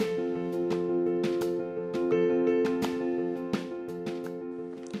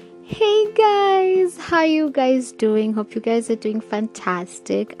how you guys doing? Hope you guys are doing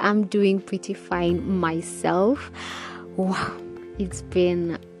fantastic. I'm doing pretty fine myself. Wow, it's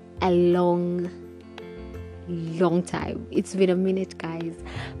been a long time. It's been a minute, guys,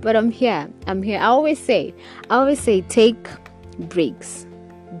 but I'm here. I always say take breaks,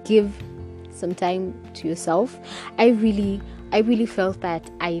 give some time to yourself. I really felt that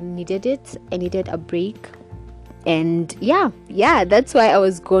I needed it. I needed a break. And yeah, that's why I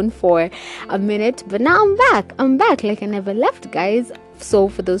was gone for a minute, but now I'm back like I never left, guys. So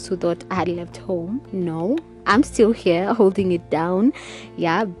for those who thought I had left home, no, I'm still here holding it down.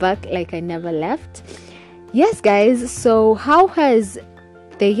 Back like I never left. Yes, guys, so how has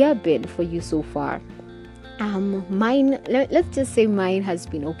the year been for you so far? Let's just say mine has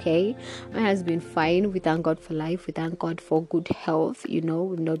been okay. Mine has been fine. We thank God for life. We thank God for good health. We've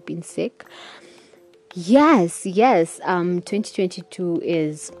not been sick. Yes. 2022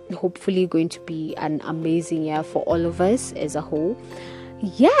 is hopefully going to be an amazing year for all of us as a whole.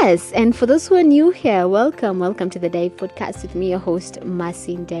 Yes, and for those who are new here, welcome to the Dive Podcast with me, your host,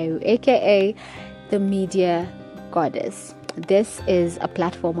 Masin Dayu, aka the Media Goddess. This is a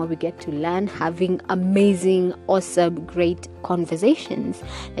platform where we get to learn, having amazing, awesome, great conversations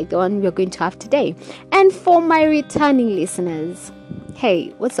like the one we're going to have today. And for my returning listeners, hey,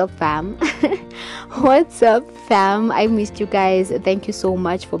 what's up, fam? What's up, fam? I missed you guys. Thank you so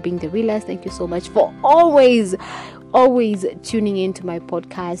much for being the realest. Thank you so much for always tuning into my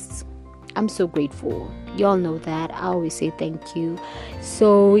podcasts. I'm so grateful. You all know that. I always say thank you.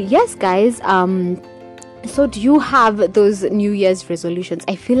 So yes, guys, so do you have those New Year's resolutions?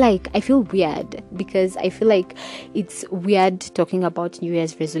 I feel weird because I feel like it's weird talking about New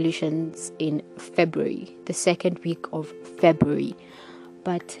Year's resolutions in February, the second week of February.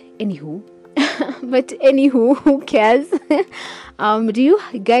 But anywho, who cares? Do you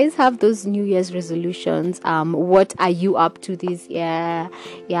guys have those New Year's resolutions? What are you up to this year?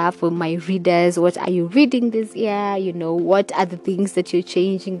 For my readers, what are you reading this year? What are the things that you're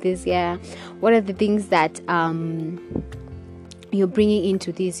changing this year? What are the things that you're bringing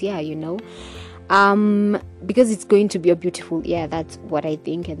into this year? Because it's going to be a beautiful year. That's what I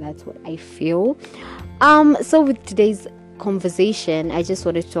think, and that's what I feel. So with today's conversation, I just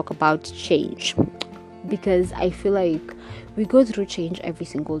wanted to talk about change, because I feel like we go through change every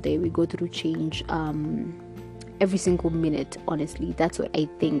single day. We go through change every single minute. Honestly, that's what I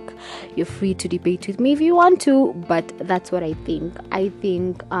think. You're free to debate with me if you want to, but that's what I think. I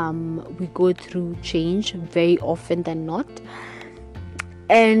think we go through change very often than not.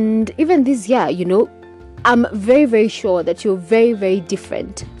 And even this year, I'm very, very sure that you're very, very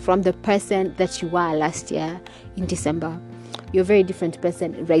different from the person that you were last year in December. You're a very different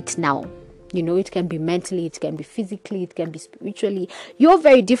person right now. It can be mentally, it can be physically, it can be spiritually. You're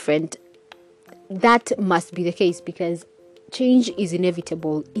very different. That must be the case, because change is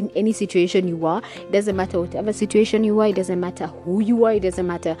inevitable in any situation you are. It doesn't matter whatever situation you are. It doesn't matter who you are. It doesn't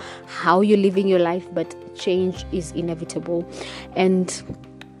matter how you're living your life, but change is inevitable. And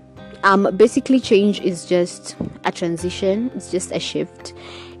basically change is just a transition. It's just a shift.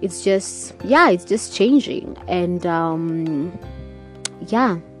 It's just changing. And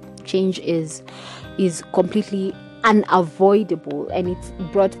change is completely unavoidable, and it's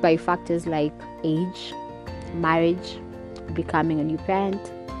brought by factors like age, marriage, becoming a new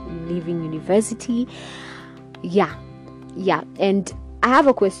parent, leaving university. And I have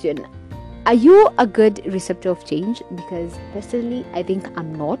a question. Are you a good receptor of change? Because personally, I think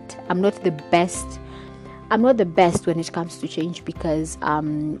I'm not the best when it comes to change, because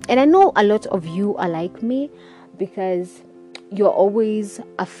and I know a lot of you are like me, because you're always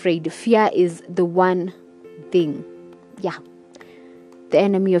afraid. Fear is the one thing, the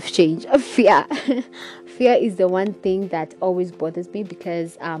enemy of change. Fear is the one thing that always bothers me,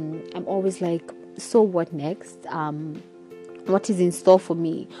 because I'm always like, so what next? What is in store for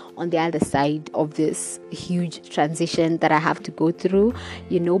me on the other side of this huge transition that I have to go through?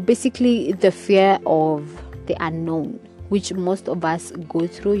 Basically the fear of the unknown, which most of us go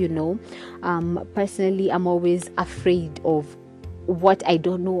through. Personally, I'm always afraid of what I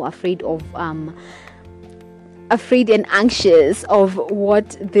don't know, afraid and anxious of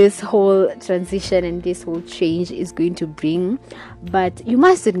what this whole transition and this whole change is going to bring. But you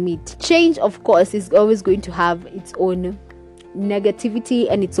must admit, change, of course, is always going to have its own negativity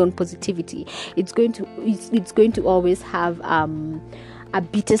and its own positivity. It's going to always have a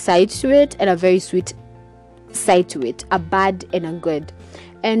bitter side to it and a very sweet side to it, a bad and a good.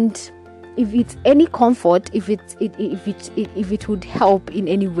 And if it's any comfort, if it would help in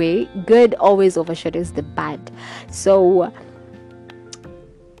any way, good always overshadows the bad. So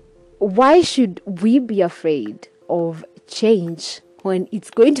why should we be afraid of change when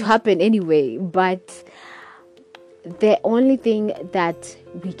it's going to happen anyway? But the only thing that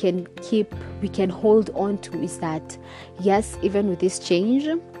we can hold on to is that, yes, even with this change,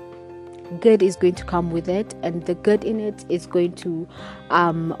 good is going to come with it, and the good in it is going to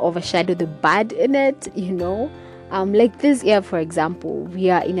overshadow the bad in it, like this year, for example.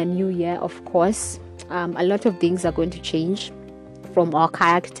 We are in a new year, of course. A lot of things are going to change, from our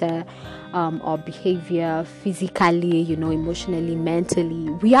character, our behavior, physically, emotionally, mentally.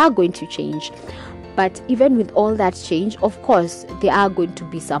 We are going to change. But even with all that change, of course, there are going to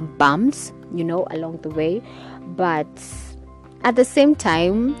be some bumps, along the way. But at the same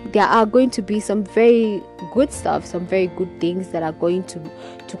time, there are going to be some very good stuff, some very good things that are going to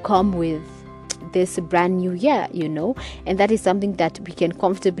come with this brand new year, and that is something that we can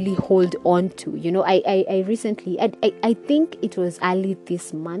comfortably hold on to. I recently, I think it was early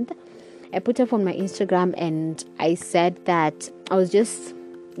this month, I put up on my Instagram and I said that I was just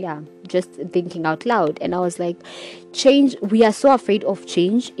thinking out loud, and I was like, change, we are so afraid of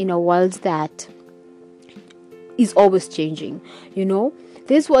change in a world that is always changing.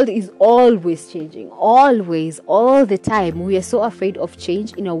 This world is always changing, always, all the time. We are so afraid of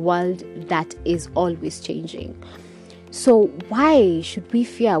change in a world that is always changing. So why should we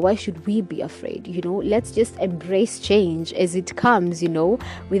fear? Why should we be afraid? Let's just embrace change as it comes,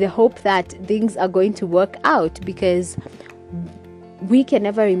 with the hope that things are going to work out, because we can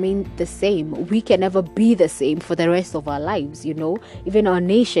never remain the same. We can never be the same for the rest of our lives. Even our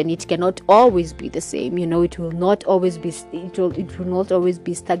nation, it cannot always be the same. It will not always be. It will not always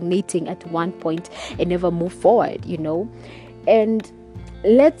be stagnating at one point and never move forward. And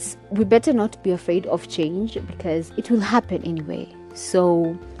we better not be afraid of change, because it will happen anyway.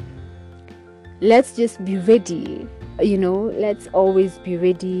 So let's just be ready. Let's always be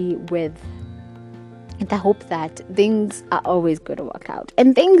ready with the hope that things are always going to work out,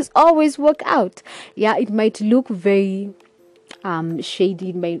 and things always work out. It might look very shady,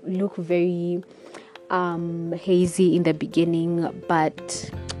 it might look very hazy in the beginning,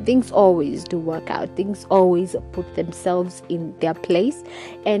 but things always do work out. Things always put themselves in their place.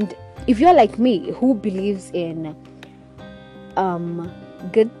 And if you're like me, who believes in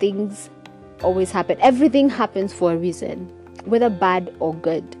good things always happen, everything happens for a reason, whether bad or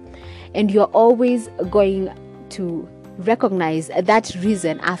good. And you're always going to recognize that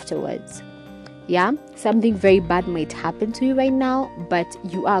reason afterwards. Something very bad might happen to you right now, but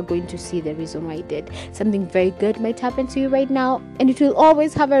you are going to see the reason why it did. Something very good might happen to you right now, and it will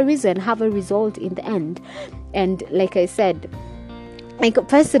always have a reason, have a result in the end. And like I said,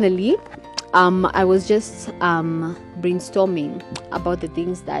 personally, I was just brainstorming about the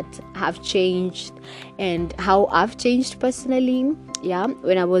things that have changed and how I've changed personally.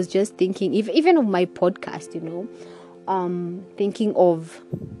 When I was just thinking, even of my podcast, thinking of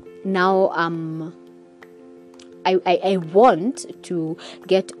now, I want to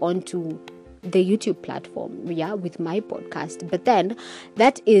get onto the YouTube platform, with my podcast. But then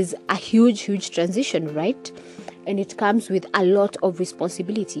that is a huge transition, right? And it comes with a lot of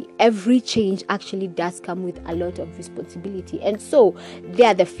responsibility. Every change actually does come with a lot of responsibility. And so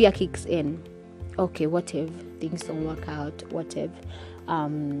there the fear kicks in. Okay, what if things don't work out? What if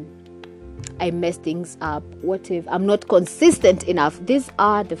I mess things up? What if I'm not consistent enough? These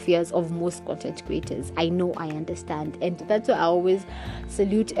are the fears of most content creators. I know, I understand. And that's why I always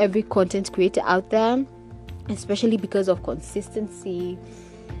salute every content creator out there, especially because of consistency.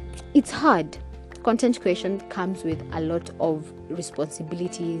 It's hard. Content creation comes with a lot of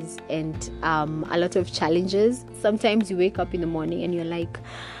responsibilities and a lot of challenges. Sometimes you wake up in the morning and you're like,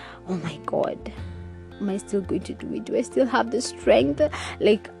 oh my God, am I still going to do it? Do I still have the strength?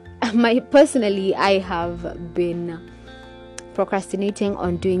 Personally, I have been procrastinating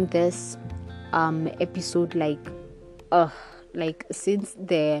on doing this episode since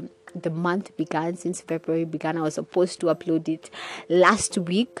the month began, since February began. I was supposed to upload it last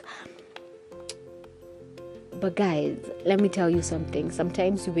week. But guys, let me tell you something.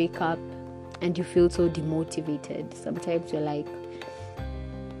 Sometimes you wake up and you feel so demotivated. Sometimes you're like,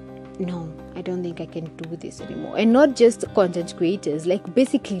 no, I don't think I can do this anymore. And not just content creators,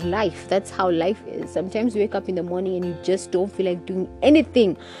 basically life. That's how life is. Sometimes you wake up in the morning and you just don't feel like doing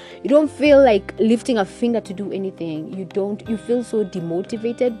anything. You don't feel like lifting a finger to do anything. You feel so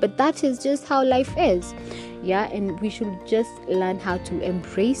demotivated, but that is just how life is. And we should just learn how to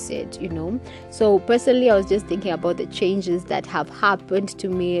embrace it, So personally, I was just thinking about the changes that have happened to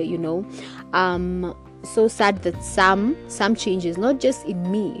me, so sad that some changes, not just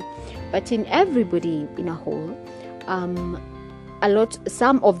in me, but in everybody in a whole,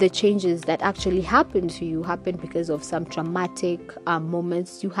 some of the changes that actually happened to you happened because of some traumatic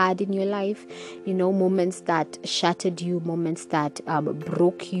moments you had in your life, moments that shattered you, moments that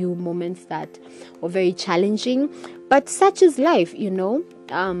broke you, moments that were very challenging. But such is life,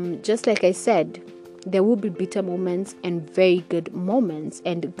 just like I said, there will be bitter moments and very good moments,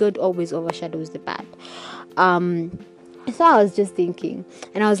 and good always overshadows the bad. So I was just thinking,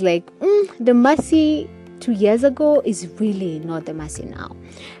 and I was like, the Mercy 2 years ago is really not the Mercy now,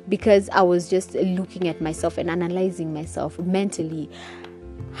 because I was just looking at myself and analyzing myself mentally.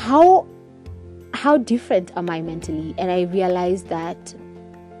 How different am I mentally? And I realized that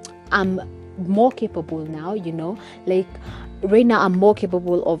I'm more capable now, like right now I'm more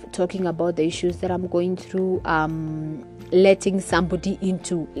capable of talking about the issues that I'm going through, letting somebody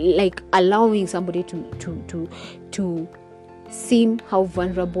into, like allowing somebody to see how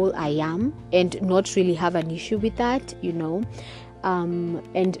vulnerable I am and not really have an issue with that,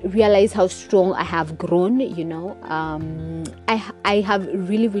 and realize how strong I have grown, I have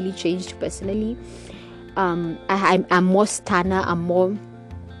really, really changed personally. I'm more stanner, I'm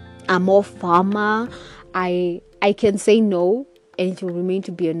more farmer. I can say no and it will remain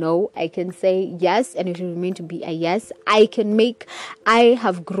to be a no. I can say yes and it will remain to be a yes. I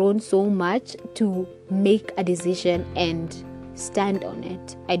have grown so much to make a decision and stand on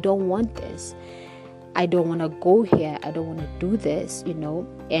it. I don't want this. I don't want to go here. I don't want to do this,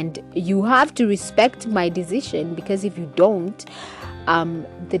 and you have to respect my decision, because if you don't,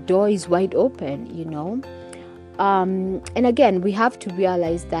 the door is wide open, and again, we have to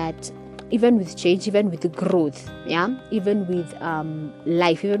realize that even with change, even with the growth, even with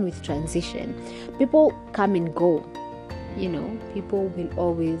life, even with transition, people come and go. People will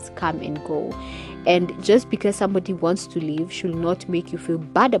always come and go. And just because somebody wants to leave should not make you feel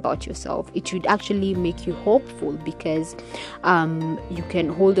bad about yourself. It should actually make you hopeful, because you can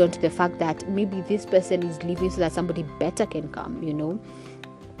hold on to the fact that maybe this person is leaving so that somebody better can come,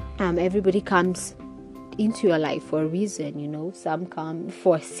 everybody comes into your life for a reason, some come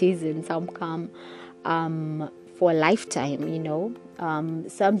for a season, some come for a lifetime,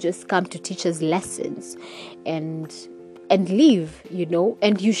 some just come to teach us lessons and leave,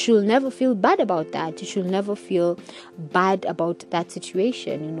 and you should never feel bad about that. You should never feel bad about that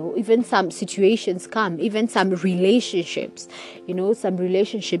situation, even some situations come, even some relationships, some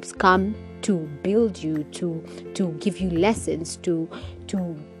relationships come to build you, to give you lessons, to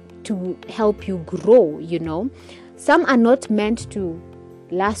help you grow, Some are not meant to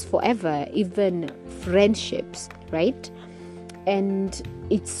last forever, even friendships, right? And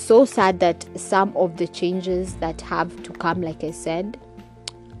it's so sad that some of the changes that have to come, like I said,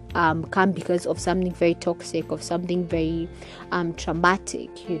 come because of something very toxic, of something very traumatic,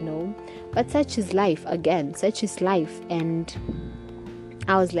 But such is life, again, such is life. And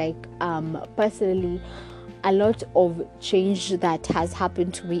I was like, personally, a lot of change that has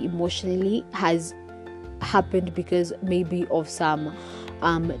happened to me emotionally has happened because maybe of some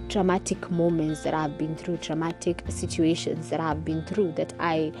traumatic moments that I've been through, traumatic situations that I've been through, that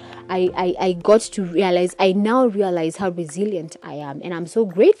I got to realize. I now realize how resilient I am, and I'm so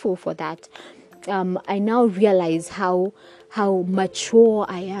grateful for that. I now realize how mature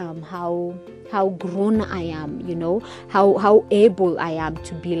I am, how grown I am, how able I am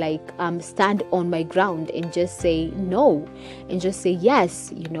to be like stand on my ground and just say no and just say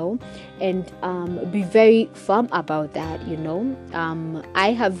yes, and be very firm about that.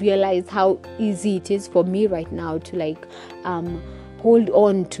 I have realized how easy it is for me right now to like hold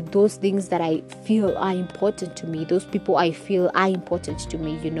on to those things that I feel are important to me, those people I feel are important to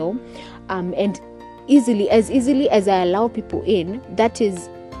me, and easily as I allow people in, that is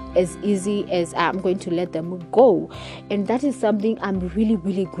as easy as I'm going to let them go. And that is something I'm really,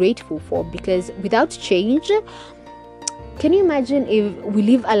 really grateful for, because without change, can you imagine if we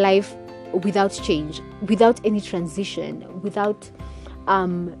live a life without change, without any transition, without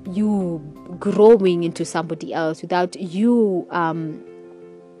you growing into somebody else, without you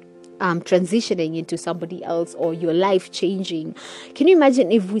transitioning into somebody else, or your life changing? Can you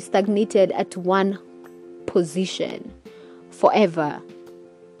imagine if we stagnated at one position forever?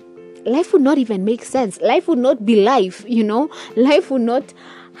 Life would not even make sense. Life would not be life, Life would not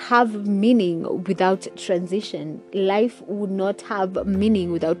have meaning without transition. Life would not have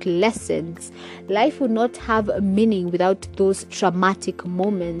meaning without lessons. Life would not have meaning without those traumatic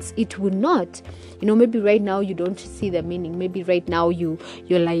moments. It would not. Maybe right now you don't see the meaning. Maybe right now you're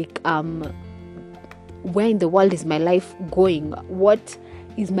like, where in the world is my life going? What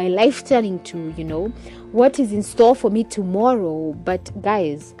is my life turning to? What is in store for me tomorrow? But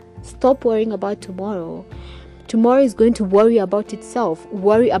guys, stop worrying about tomorrow. Tomorrow is going to worry about itself.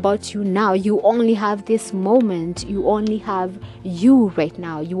 Worry about you now. You only have this moment. You only have you right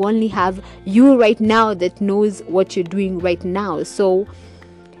now. You only have you right now that knows what you're doing right now. So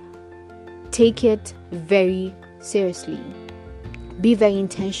take it very seriously. Be very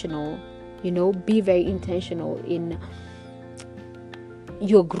intentional. Be very intentional in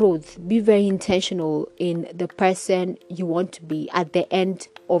your growth. Be very intentional in the person you want to be at the end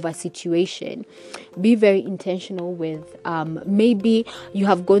of a situation. Be very intentional with maybe you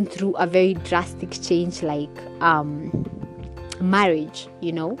have gone through a very drastic change, like marriage,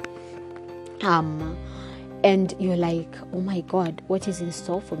 and you're like, oh my God, what is in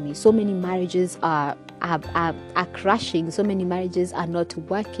store for me? So many marriages are crashing. So many marriages are not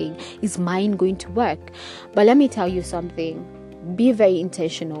working. Is mine going to work? But let me tell you something. Be very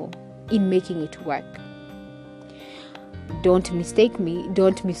intentional in making it work. Don't misquote me.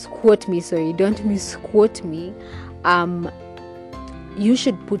 You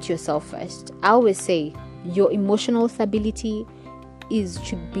should put yourself first. I always say your emotional stability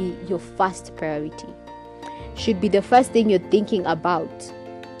should be your first priority. Should be the first thing you're thinking about.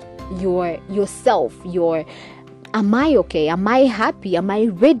 Yourself. Am I okay? Am I happy? Am I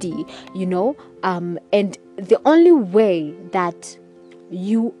ready? And the only way that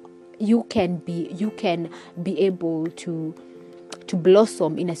you can be able to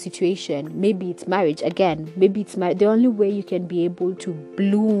blossom in a situation, maybe it's marriage again, the only way you can be able to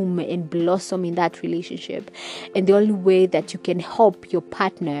bloom and blossom in that relationship, and the only way that you can help your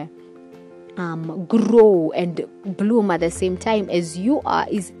partner grow and bloom at the same time as you are,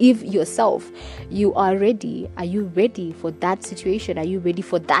 is if yourself, you are ready. Are you ready for that situation? Are you ready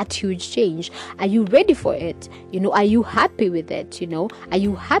for that huge change? Are you ready for it? Are you happy with it? Are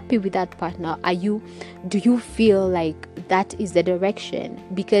you happy with that partner? Do you feel like that is the direction?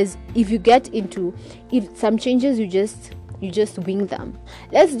 Because if some changes, you just wing them.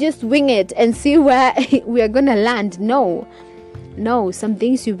 Let's just wing it and see where we are gonna land. No, some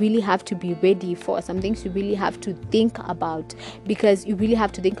things you really have to be ready for. Some things you really have to think about, because you really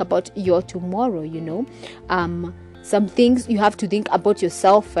have to think about your tomorrow, Some things you have to think about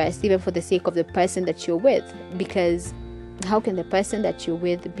yourself first, even for the sake of the person that you're with. Because how can the person that you're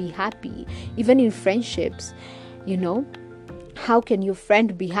with be happy? Even in friendships, how can your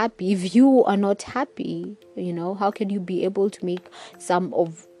friend be happy if you are not happy? How can you be able to make some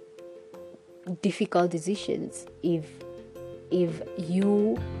of difficult decisions if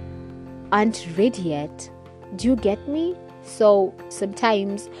you aren't ready yet? Do you get me? So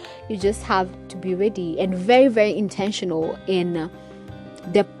sometimes you just have to be ready and very, very intentional in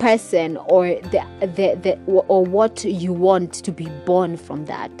the person or or what you want to be born from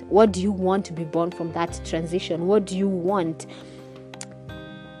that. What do you want to be born from that transition? What do you want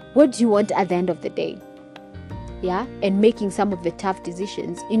at the end of the day? Yeah, and making some of the tough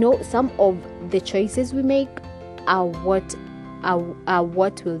decisions. Some of the choices we make are what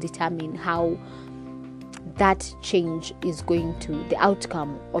will determine how that change is going to, the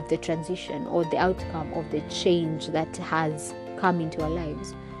outcome of the transition or the outcome of the change that has come into our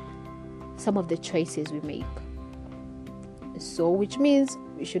lives. Some of the choices we make. So, which means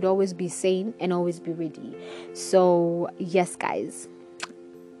we should always be sane and always be ready. So, yes, guys,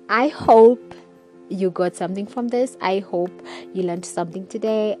 I hope you got something from this. I hope you learned something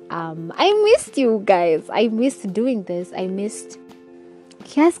today. I missed you guys. I missed doing this.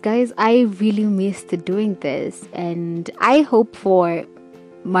 Yes, guys, I really missed doing this, and I hope for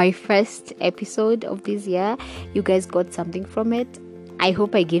my first episode of this year, you guys got something from it. I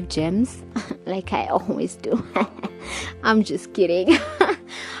hope I give gems like I always do. I'm just kidding.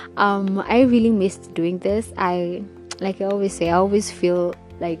 I really missed doing this. Like I always say, I always feel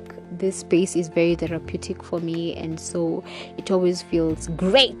like this space is very therapeutic for me, and so it always feels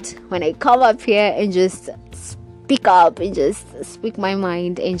great when I come up here and just speak up and just speak my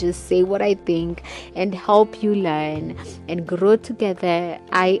mind and just say what I think and help you learn and grow together.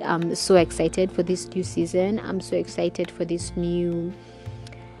 I am so excited for this new season. I'm so excited for this new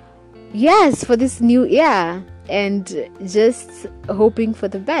year, and just hoping for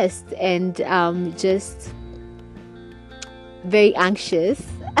the best, and just very anxious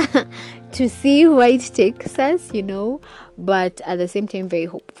to see where it takes us, but at the same time very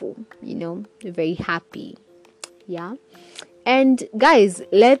hopeful, very happy. Yeah. And guys,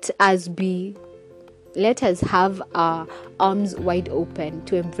 let us have our arms wide open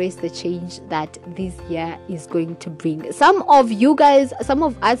to embrace the change that this year is going to bring. Some of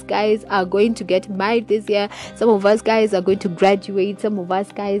us guys are going to get married this year. Some of us guys are going to graduate. Some of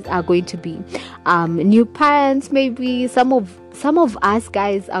us guys are going to be new parents, maybe. Some of some of us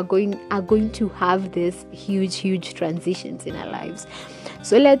guys are going to have this huge transitions in our lives.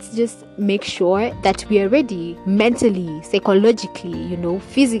 So let's just make sure that we are ready mentally, psychologically,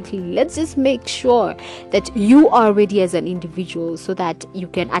 physically. Let's just make sure that you are ready as an individual, so that you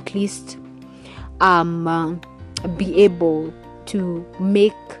can at least be able to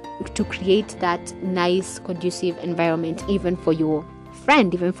create that nice conducive environment, even for your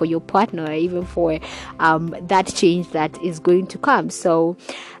friend, even for your partner, even for that change that is going to come. So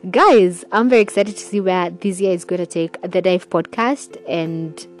guys, I'm very excited to see where this year is going to take the Dive podcast.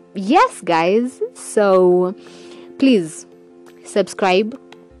 And yes guys, so please subscribe.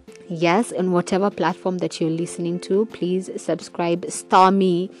 Yes, on whatever platform that you're listening to, please subscribe, star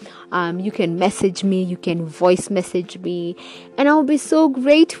me. You can message me, you can voice message me, and I'll be so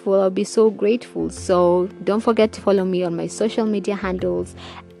grateful. So don't forget to follow me on my social media handles,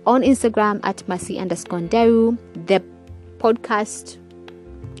 on Instagram at Masi_Nderu. The podcast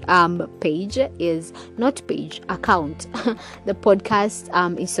account. The podcast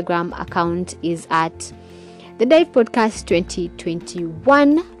Instagram account is at The Dive Podcast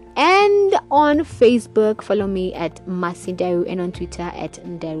 2021. And on Facebook, follow me at Masi Nderu, and on Twitter at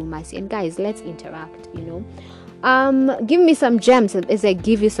Nderu Masi. And guys, let's interact, give me some gems as I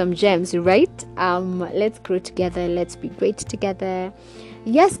give you some gems, right? Let's grow together, let's be great together.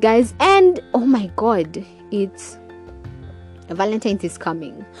 Yes guys, and oh my god, it's Valentine's is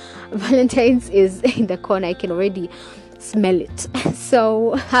coming. Valentine's is in the corner. I can already smell it.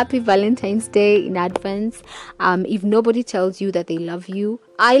 So happy Valentine's Day in advance. If nobody tells you that they love you,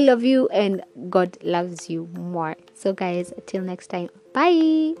 I love you, and God loves you more. So guys, till next time,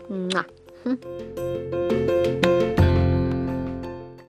 bye. Mwah.